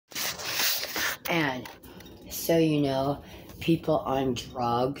And so, you know, people on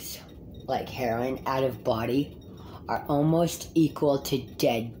drugs, like heroin, out of body, are almost equal to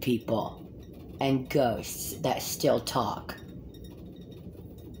dead people and ghosts that still talk.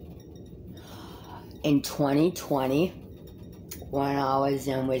 In 2020, when I was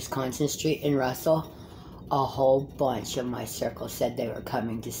in Wisconsin Street in Russell, a whole bunch of my circle said they were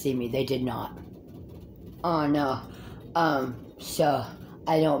coming to see me. They did not. Oh no. So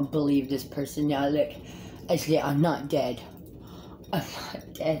I don't believe this person now. Look, actually, I'm not dead. I'm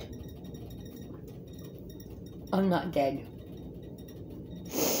not dead. I'm not dead.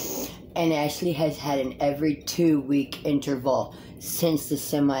 And Ashley has had an every 2-week interval since the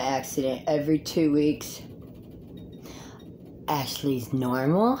semi-accident. Every 2 weeks, Ashley's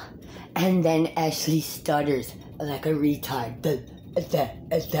normal, and then Ashley stutters like a retard.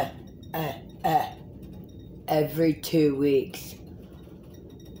 Every 2 weeks.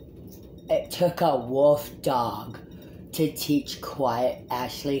 It took a wolf dog to teach quiet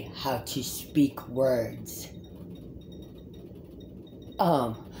Ashley how to speak words.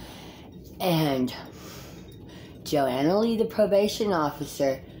 And Joanna Lee, the probation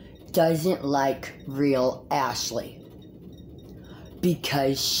officer, doesn't like real Ashley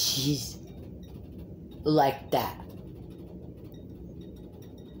because she's like that.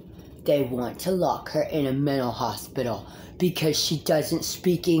 They want to lock her in a mental hospital because she doesn't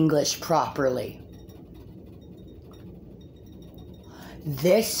speak English properly.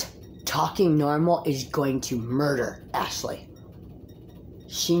 This talking normal is going to murder Ashley.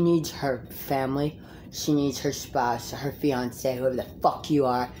 She needs her family, she needs her spouse, her fiance, whoever the fuck you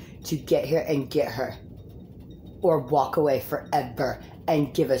are, to get here and get her. Or walk away forever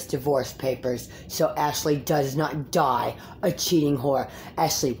and give us divorce papers so Ashley does not die a cheating whore.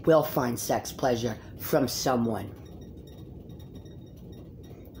 Ashley will find sex pleasure from someone.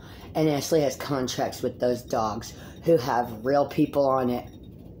 And Ashley has contracts with those dogs who have real people on it.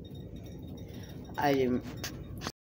 I didn't...